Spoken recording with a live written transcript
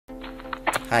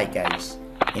Hi guys,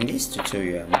 in this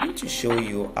tutorial I'm going to show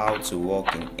you how to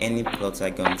work in any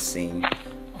Plotagon scene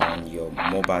on your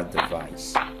mobile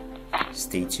device.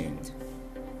 Stay tuned.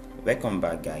 Welcome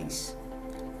back guys.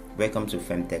 Welcome to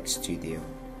Femtech Studio.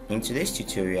 In today's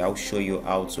tutorial I'll show you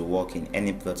how to work in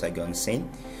any Plotagon scene.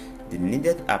 The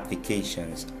needed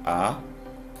applications are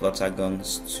Plotagon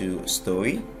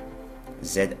Story,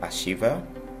 Z Archiver,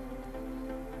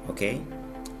 okay,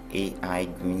 AI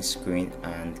green screen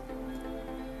and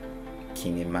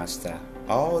KineMaster.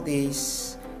 All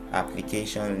these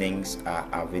application links are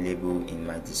available in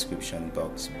my description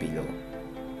box below.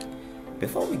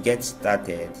 Before we get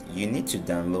started, you need to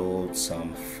download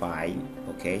some file,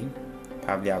 okay?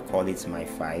 Probably I'll call it my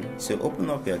file. So open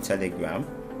up your Telegram.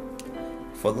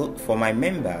 For my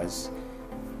members,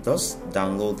 just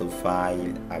download the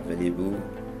file available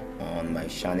on my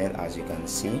channel, as you can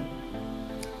see.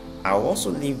 I'll also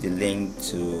leave the link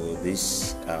to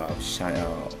this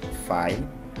channel file.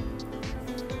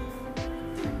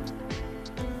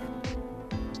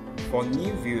 For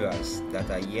new viewers that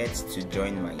are yet to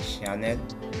join my channel,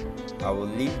 I will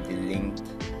leave the link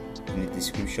in the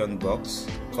description box.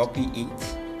 Copy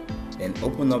it, then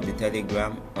open up the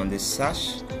Telegram. On the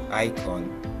search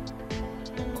icon,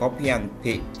 copy and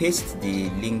paste the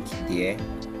link there.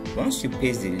 Once you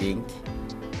paste the link,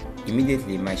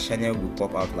 immediately my channel will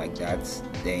pop out like that.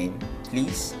 Then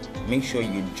please make sure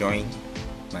you join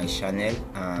my channel,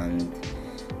 and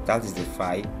that is the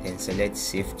file. Then select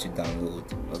save to download.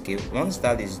 Okay, once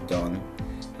that is done,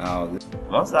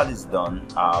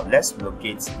 let's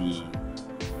locate the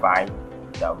file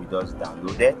that we just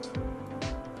downloaded.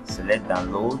 Select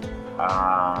download,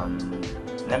 and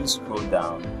let me scroll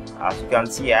down. As you can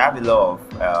see, I have a lot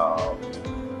of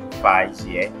files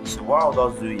here. So what I'll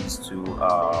just do is to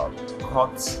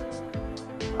cut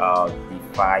the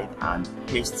file and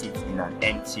paste it in an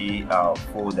empty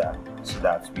folder, so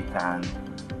that we can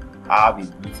have a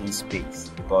breathing space,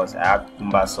 because I have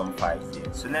cumbersome files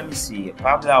here. So let me see,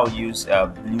 probably I'll use a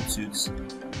Bluetooth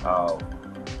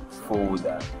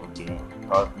folder. Okay,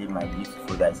 probably my Bluetooth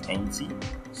folder is empty,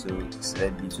 so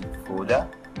select Bluetooth folder.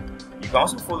 You can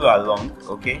also follow along,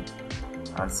 okay,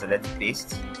 and select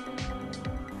paste.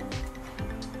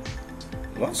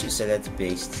 Once you select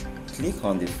paste, click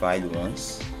on the file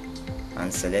once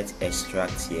and select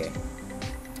extract here.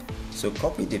 So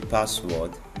copy the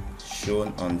password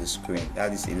shown on the screen,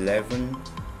 that is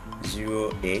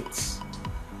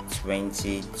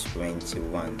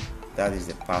 11082021. that is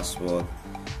the password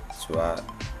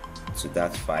to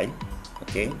that file.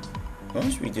 Okay,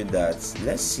 once we do that,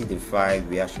 let's see the file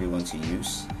we actually want to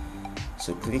use.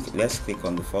 So let's click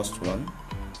on the first one.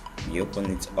 We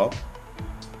open it up.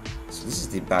 So this is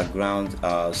the background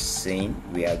scene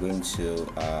we are going to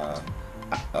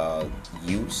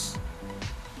use,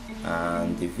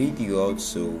 and the video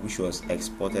also, which was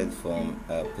exported from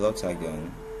Plotagon.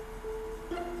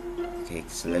 Okay,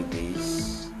 select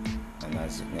this and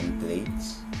as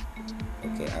template.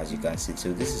 Okay, as you can see,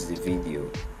 so this is the video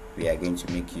we are going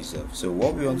to make use of. So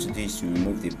what we want to do is to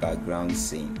remove the background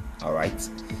scene. All right,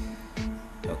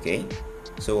 okay,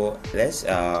 so let's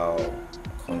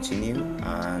continue.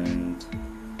 And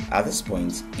at this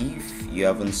point, if you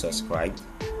haven't subscribed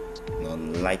or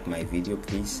like my video,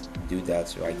 please do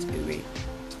that right away.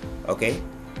 Okay,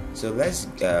 so let's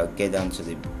get down to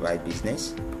the right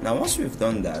business. Now once we've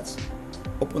done that,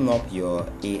 open up your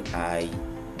AI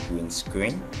green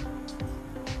screen,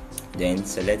 then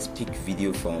select pick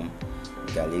video from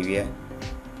gallery.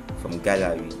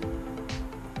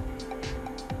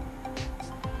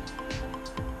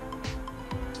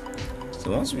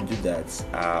 So once we do that,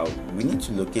 we need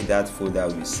to locate that folder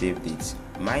we saved it.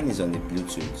 Mine is on the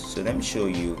Bluetooth, so let me show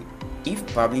you. If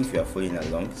you are following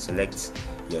along, select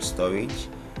your storage,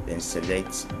 then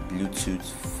select Bluetooth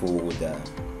folder.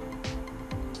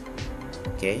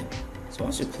 Okay, so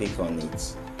once you click on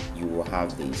it, you will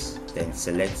have this. Then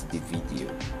select the video.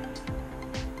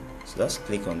 So just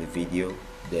click on the video,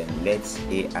 then let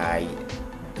AI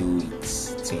do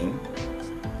its thing.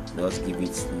 Just give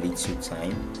it little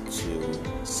time to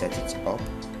set it up.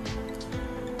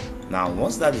 Now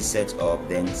once that is set up,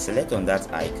 then select on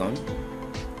that icon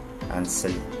and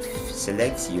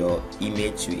select your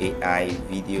image to AI,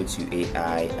 video to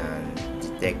AI, and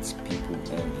detect people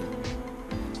only.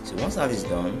 So once that is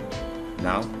done,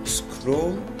 now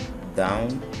scroll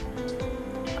down,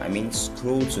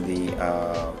 scroll to the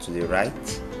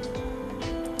right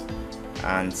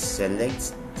and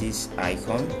select this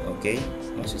icon. Okay,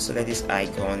 once you select this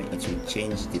icon, it will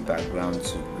change the background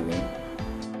to green.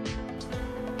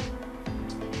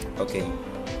 Okay,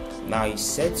 now it's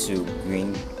set to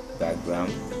green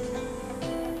background.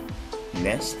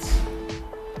 next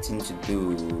thing to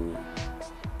do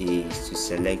is to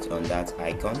select on that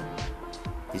icon,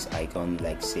 this icon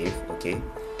like save. Okay,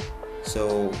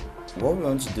 so what we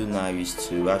want to do now is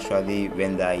to actually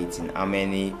render it in how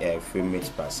many frame rates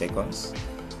per second.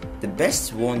 The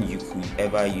best one you could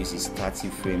ever use is 30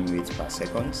 frame rates per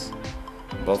second,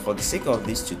 but for the sake of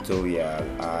this tutorial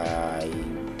I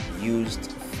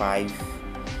used 5.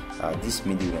 This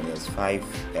middle one is 5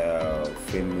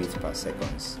 frame rates per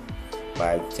second, but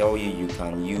I tell you, you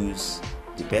can use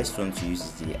the best one to use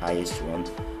is the highest one,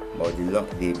 but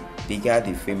the bigger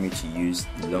the frame rate you use,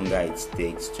 the longer it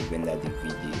takes to render the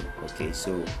video. Okay,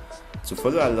 so to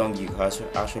follow along, you can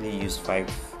actually use 5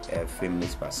 frame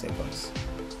rates per second.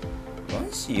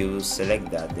 Once you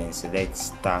select that, then select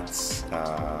start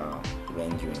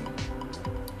rendering.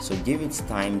 So give it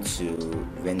time to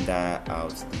render out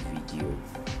the video.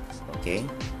 Okay,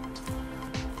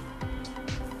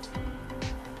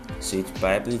 so it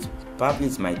probably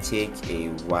it might take a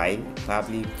while,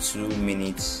 probably 2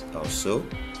 minutes or so,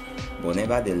 but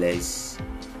nevertheless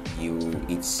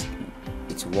it's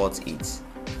worth it.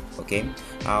 Okay,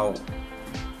 now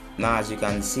as you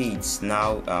can see, it's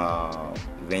now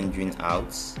rendering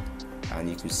out, and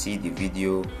you can see the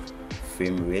video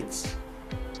frame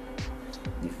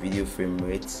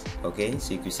rate, okay,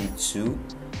 so you can see 2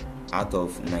 out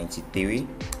of 93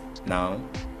 now.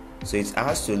 So it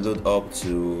has to load up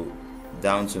to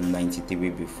down to 93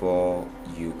 before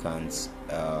you can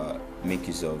make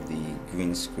use of the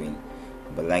green screen.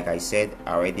 But like I said,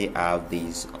 I already have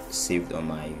these saved on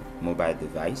my mobile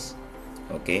device.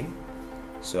 Okay,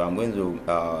 so I'm going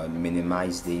to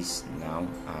minimize this now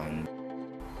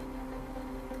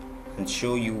and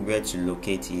show you where to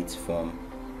locate it from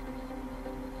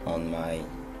on my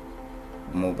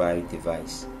mobile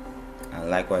device, and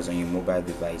likewise on your mobile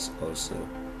device also.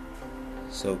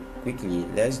 So quickly,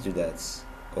 let's do that.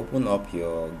 Open up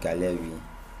your gallery,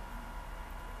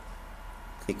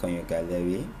 click on your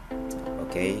gallery,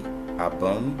 okay,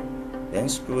 album, then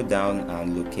scroll down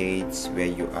and locate where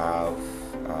you have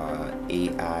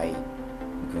AI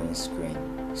green screen.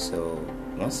 So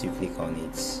once you click on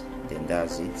it, then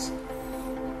that's it.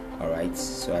 Alright,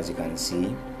 so as you can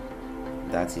see,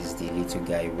 that is the little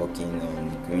guy working on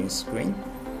the green screen,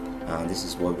 and this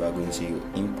is what we are going to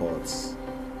import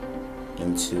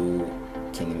into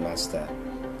KineMaster.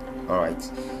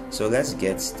 Alright, so let's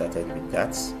get started with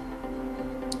that.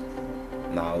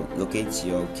 Now locate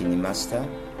your KineMaster,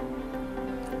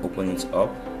 open it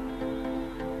up.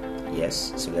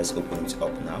 Yes, so let's open it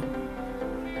up now.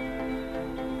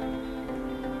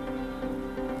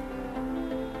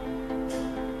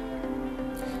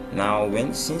 Now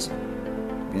since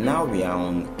now we are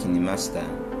on KineMaster,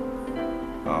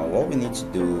 what we need to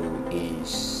do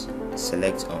is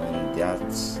select on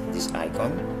this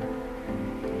icon,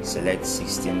 select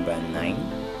 16:9.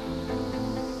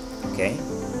 Okay,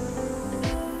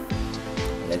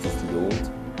 let it load.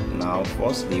 Now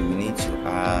firstly, we need to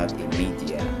add a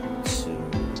media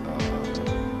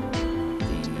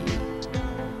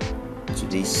to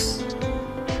this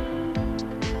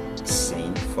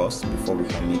scene first before we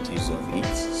can make use of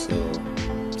it. So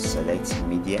select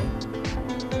media,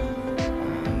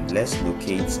 and let's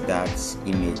locate that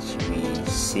image we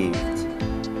saved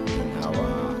in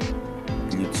our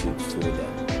Bluetooth folder.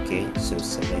 Okay, so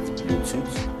select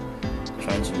Bluetooth,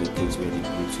 trying to locate where the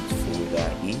Bluetooth folder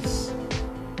is.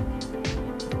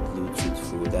 Bluetooth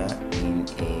folder in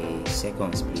a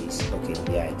seconds please. Okay,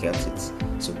 yeah, I got it.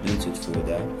 So Bluetooth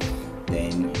folder,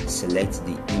 then select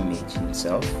the image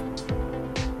itself.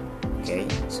 Okay,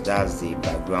 so that's the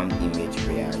background image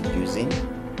we are using.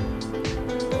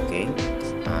 Okay,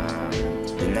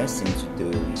 and the next thing to do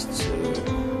is to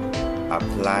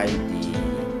apply the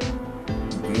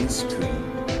green screen,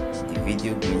 the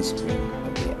video green screen,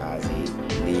 okay, as a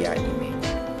layer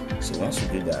image. So once you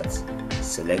do that,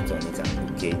 select on it and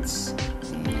locate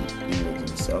the image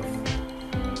itself,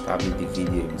 probably the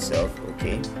video itself.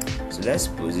 Okay, so let's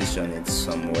position it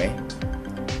somewhere,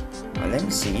 and let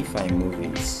me see if I move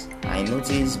it. I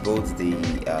notice both the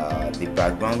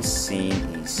background scene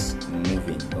is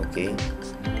moving. Okay,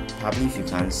 probably if you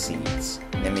can't see it,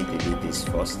 let me delete this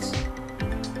first.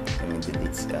 Let me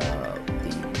delete the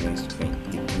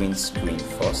green screen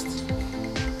first.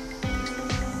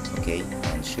 Okay,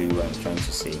 and show you what I'm trying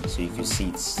to say. So you can see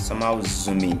it's somehow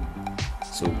zooming.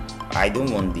 So I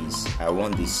don't want this. I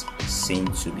want this scene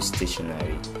to be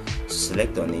stationary. So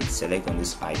select on it. Select on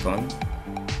this icon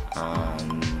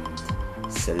and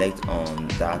select on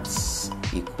that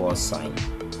equal sign.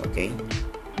 Okay,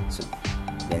 so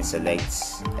then select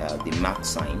the mark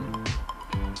sign.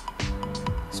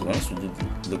 So once you do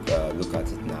look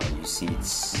at it now, you see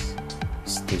it's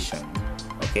stationed.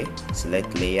 Okay,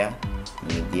 select layer,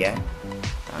 media,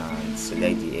 and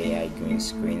select the AI green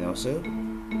screen. Also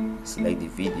select the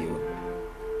video.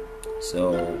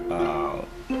 So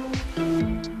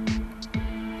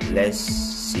let's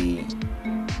see,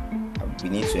 we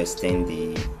need to extend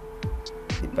the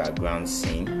background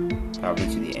scene probably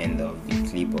to the end of the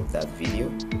clip of that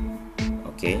video.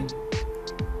 Okay,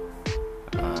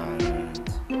 and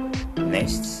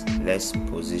next let's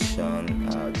position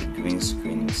the green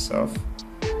screen itself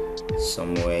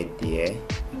somewhere there.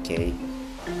 Okay,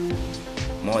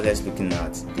 more or less looking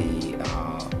at the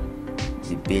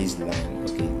baseline,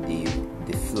 okay,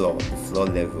 the floor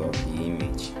level of the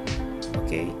image.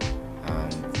 Okay,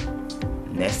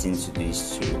 and next thing to do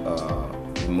is to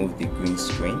remove the green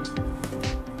screen.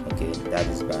 Okay, that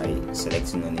is by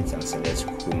selecting on it and select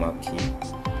chroma key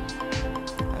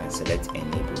and select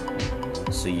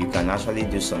enable. So you can actually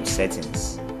do some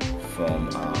settings from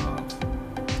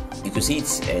you can see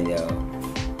it's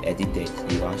edited.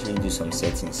 You actually do some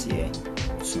settings here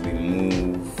to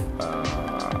remove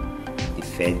the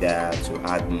feather, to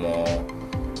add more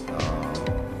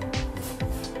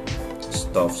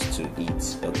stuff to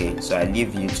it. Okay, so I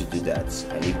leave you to do that.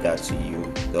 I leave that to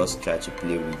you. Just try to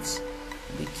play with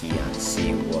the key and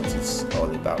see what it's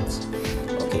all about.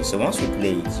 Okay, so once we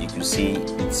play it, you can see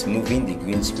it's moving. The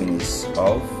green screen is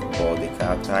off, but the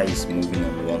character is moving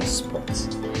on one spot.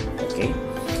 Okay,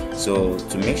 so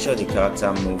to make sure the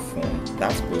character move from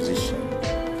that position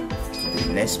to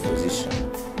the next position,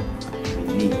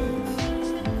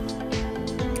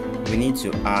 we need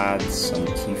to add some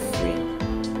keyframe.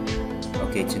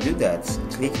 Okay, to do that,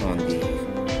 click on the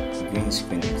green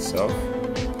screen itself.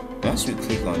 Once you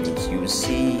click on it, you will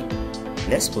see,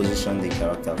 let's position the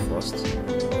character first.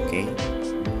 Okay,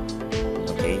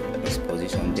 let's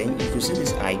position. Then if you see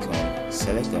this icon,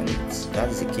 select on it. That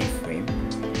is the keyframe.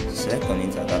 Select on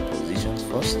it at that position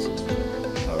first.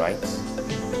 Alright,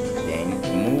 then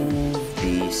move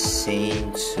the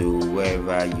scene to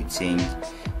wherever you think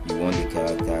you want the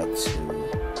character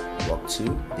to walk to.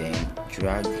 Then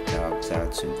drag the character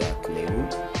to that level,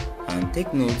 and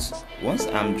take note, once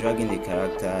I'm dragging the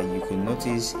character, you can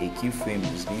notice a keyframe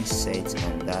is being set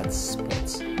on that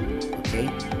spot. Okay,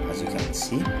 as you can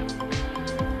see.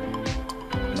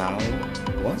 Now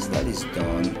once that is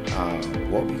done,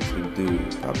 what we could do,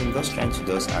 probably just trying to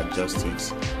just adjust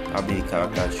it. Probably the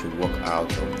character should walk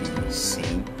out of the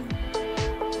scene.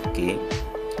 Okay,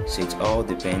 so it all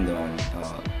depends on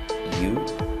you.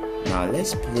 Now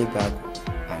let's play back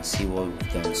and see what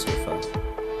we've done so far.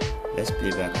 Let's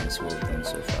play back and see what we've done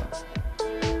so far.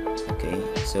 Okay,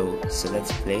 so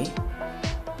let's play.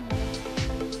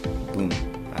 Boom,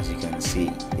 as you can see,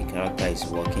 the character is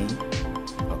walking.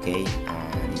 Okay,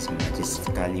 and it's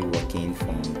majestically walking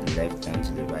from the left hand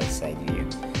to the right side view.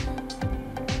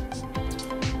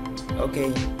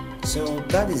 Okay, so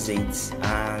that is it,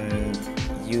 and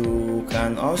you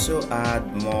can also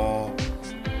add more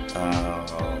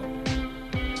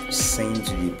scene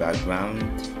to the background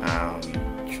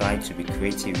and try to be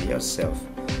creative yourself.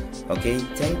 Okay,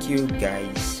 thank you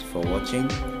guys for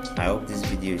watching. I hope this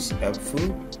video is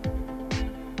helpful.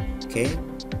 Okay,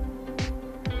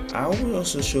 I will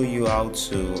also show you how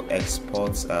to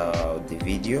export the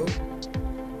video,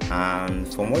 and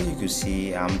from what you could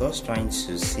see, I'm just trying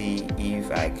to see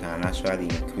if I can actually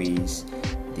increase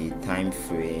the time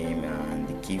frame and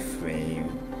the keyframe,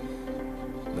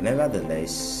 but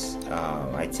nevertheless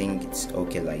I think it's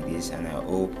okay like this, and I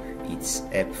hope it's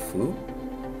helpful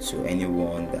to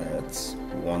anyone that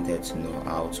wanted to know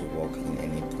how to work in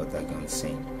any Plotagon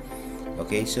scene.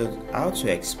 Okay, so how to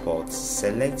export,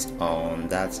 select on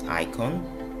that icon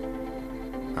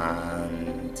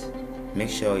and make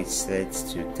sure it's set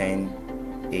to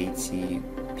 1080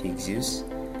 pixels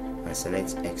and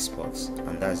select export,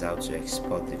 and that's how to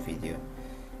export the video.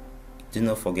 Do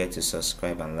not forget to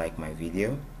subscribe and like my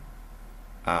video.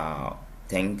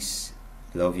 Thanks,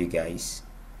 love you guys,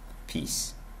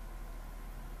 peace.